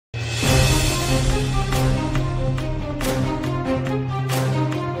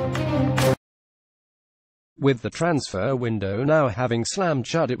With the transfer window now having slammed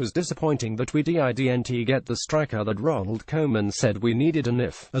shut, it was disappointing that we didn't get the striker that Ronald Koeman said we needed, and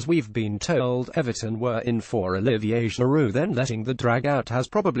if, as we've been told, Everton were in for Olivier Giroud, then letting the drag out has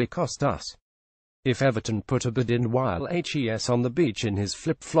probably cost us. If Everton put a bid in while HES on the beach in his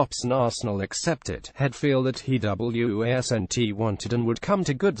flip-flops and Arsenal accepted, he'd feel that he wasn't wanted and would come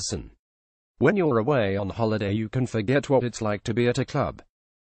to Goodison. When you're away on holiday you can forget what it's like to be at a club.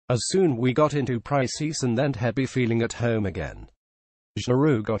 As soon we got into pre-season then he'd be feeling at home again.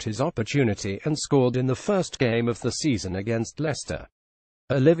 Giroud got his opportunity and scored in the first game of the season against Leicester.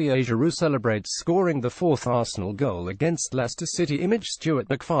 Olivier Giroud celebrates scoring the fourth Arsenal goal against Leicester City. Image Stuart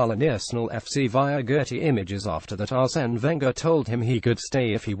McFarlane, Arsenal FC via Getty Images. After that, Arsene Wenger told him he could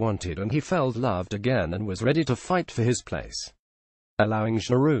stay if he wanted, and he felt loved again and was ready to fight for his place. Allowing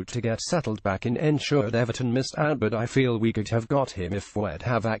Giroud to get settled back in ensured Everton missed out, but I feel we could have got him if we'd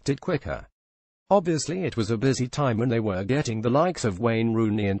have acted quicker. Obviously it was a busy time when they were getting the likes of Wayne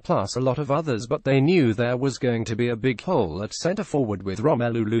Rooney and plus a lot of others, but they knew there was going to be a big hole at centre-forward with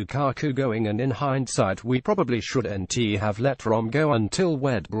Romelu Lukaku going, and in hindsight we probably shouldn't have let Rom go until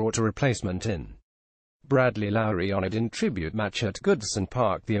we'd brought a replacement in. Bradley Lowry on it in tribute match at Goodison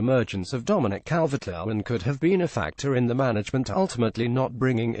Park. The emergence of Dominic Calvert-Lewin could have been a factor in the management ultimately not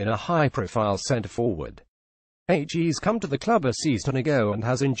bringing in a high-profile centre-forward. He's come to the club a season ago and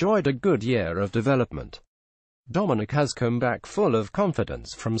has enjoyed a good year of development. Dominic has come back full of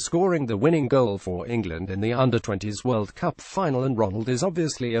confidence from scoring the winning goal for England in the Under-20s World Cup final, and Ronald is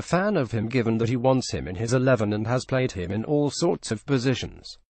obviously a fan of him given that he wants him in his 11 and has played him in all sorts of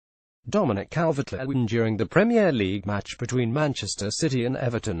positions. Dominic Calvert-Lewin during the Premier League match between Manchester City and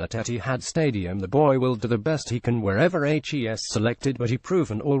Everton at Etihad Stadium. The boy will do the best he can wherever HES selected, but he's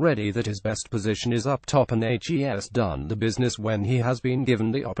proven already that his best position is up top, and HES done the business when he has been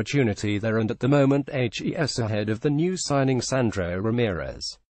given the opportunity there, and at the moment HES ahead of the new signing Sandro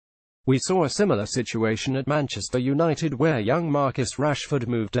Ramirez. We saw a similar situation at Manchester United where young Marcus Rashford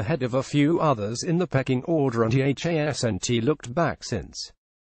moved ahead of a few others in the pecking order, and he hasn't looked back since.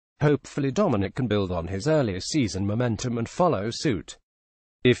 Hopefully Dominic can build on his earlier season momentum and follow suit.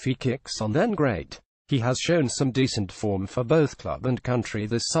 If he kicks on then great. He has shown some decent form for both club and country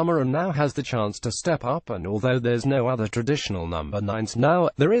this summer and now has the chance to step up, and although there's no other traditional number 9s now,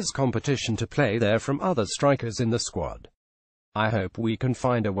 there is competition to play there from other strikers in the squad. I hope we can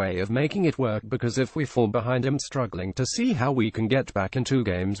find a way of making it work, because if we fall behind I'm struggling to see how we can get back into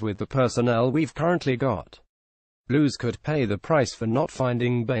games with the personnel we've currently got. Blues could pay the price for not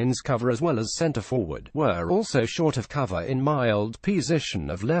finding Baines cover as well as centre-forward. We're also short of cover in my old position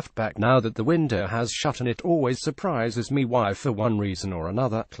of left-back now that the window has shut, and it always surprises me why for one reason or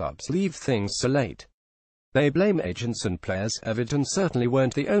another clubs leave things so late. They blame agents and players. Everton certainly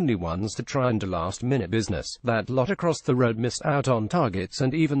weren't the only ones to try and do last-minute business. That lot across the road missed out on targets,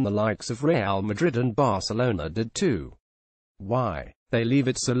 and even the likes of Real Madrid and Barcelona did too. Why they leave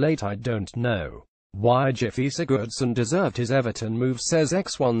it so late I don't know. Why Jeffy Sigurdsson deserved his Everton move, says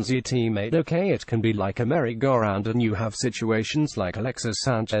X1Z teammate. Okay, it can be like a merry-go-round, and you have situations like Alexis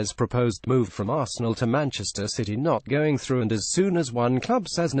Sanchez's proposed move from Arsenal to Manchester City not going through, and as soon as one club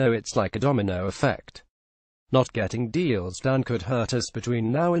says no it's like a domino effect. Not getting deals done could hurt us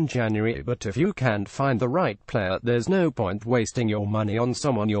between now and January, but if you can't find the right player, there's no point wasting your money on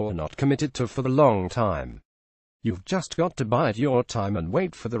someone you're not committed to for the long time. You've just got to bide your time and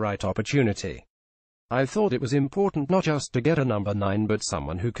wait for the right opportunity. I thought it was important not just to get a number 9 but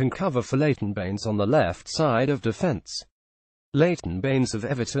someone who can cover for Leighton Baines on the left side of defence. Leighton Baines of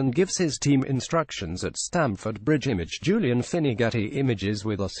Everton gives his team instructions at Stamford Bridge. Image Julian Finney. Getty Images.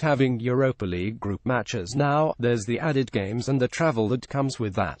 With us having Europa League group matches now, there's the added games and the travel that comes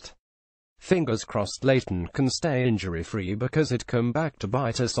with that. Fingers crossed Leighton can stay injury-free, because it come back to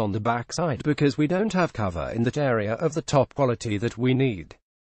bite us on the backside because we don't have cover in that area of the top quality that we need.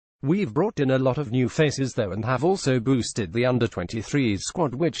 We've brought in a lot of new faces though, and have also boosted the under-23s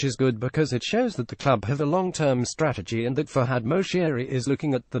squad, which is good because it shows that the club have a long-term strategy and that Fahad Moshiri is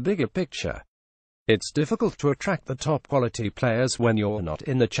looking at the bigger picture. It's difficult to attract the top quality players when you're not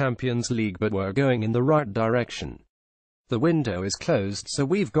in the Champions League, but we're going in the right direction. The window is closed, so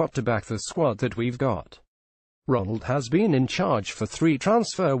we've got to back the squad that we've got. Ronald has been in charge for 3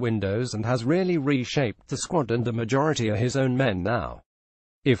 transfer windows and has really reshaped the squad, and the majority are his own men now.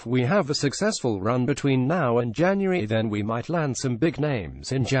 If we have a successful run between now and January, then we might land some big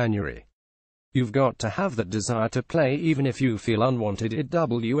names in January. You've got to have that desire to play even if you feel unwanted. It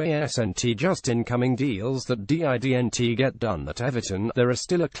wasn't just incoming deals that didn't get done at Everton. There are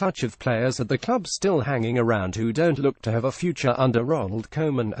still a clutch of players at the club still hanging around who don't look to have a future under Ronald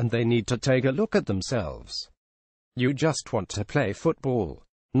Koeman, and they need to take a look at themselves. You just want to play football.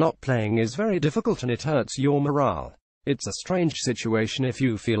 Not playing is very difficult and it hurts your morale. It's a strange situation if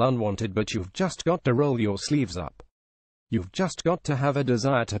you feel unwanted, but you've just got to roll your sleeves up. You've just got to have a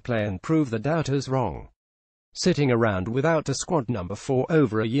desire to play and prove the doubters wrong. Sitting around without a squad number for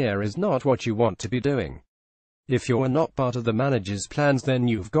over a year is not what you want to be doing. If you're not part of the manager's plans, then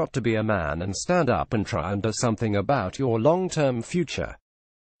you've got to be a man and stand up and try and do something about your long-term future.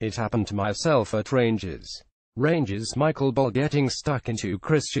 It happened to myself at Rangers. Michael Ball getting stuck into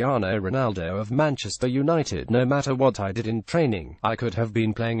Cristiano Ronaldo of Manchester United. No matter what I did in training, I could have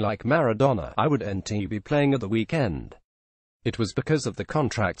been playing like Maradona. I wouldn't be playing at the weekend. It was because of the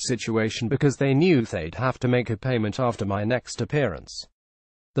contract situation, because they knew they'd have to make a payment after my next appearance.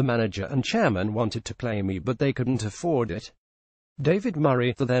 The manager and chairman wanted to play me, but they couldn't afford it. David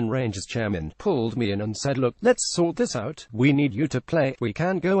Murray, the then Rangers chairman, pulled me in and said, "Look, let's sort this out. We need you to play. We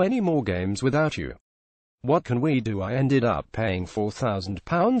can't go any more games without you. What can we do?" I ended up paying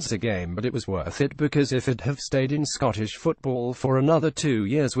 £4,000 a game, but it was worth it, because if I'd have stayed in Scottish football for another 2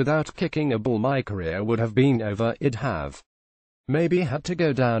 years without kicking a ball, my career would have been over. It'd have maybe had to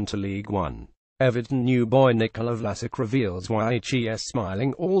go down to League One. Everton new boy Nicola Vlasic reveals why HES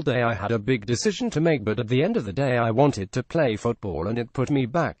smiling all day. I had a big decision to make, but at the end of the day I wanted to play football and it put me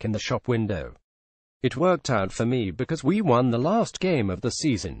back in the shop window. It worked out for me because we won the last game of the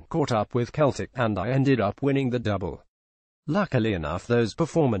season, caught up with Celtic, and I ended up winning the double. Luckily enough, those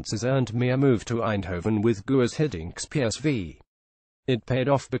performances earned me a move to Eindhoven with Guus Hiddink PSV. It paid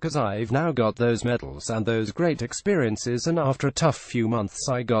off because I've now got those medals and those great experiences, and after a tough few months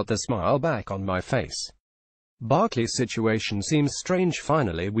I got the smile back on my face. Barkley's situation seems strange.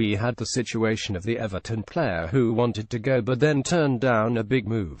 Finally, we had the situation of the Everton player who wanted to go but then turned down a big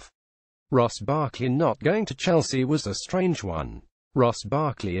move. Ross Barkley not going to Chelsea was a strange one. Ross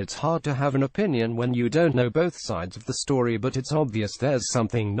Barkley, it's hard to have an opinion when you don't know both sides of the story, but it's obvious there's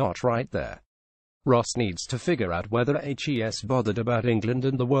something not right there. Ross needs to figure out whether HES bothered about England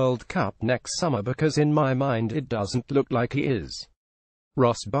and the World Cup next summer, because in my mind it doesn't look like he is.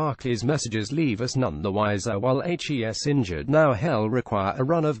 Ross Barkley's messages leave us none the wiser. While HES injured now, he'll require a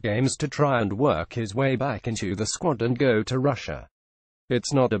run of games to try and work his way back into the squad and go to Russia.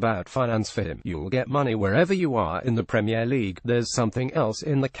 It's not about finance for him. You'll get money wherever you are in the Premier League. There's something else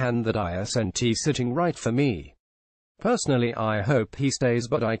in the can that isn't sitting right for me. Personally, I hope he stays,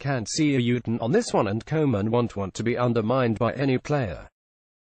 but I can't see a U-turn on this one, and Koeman won't want to be undermined by any player.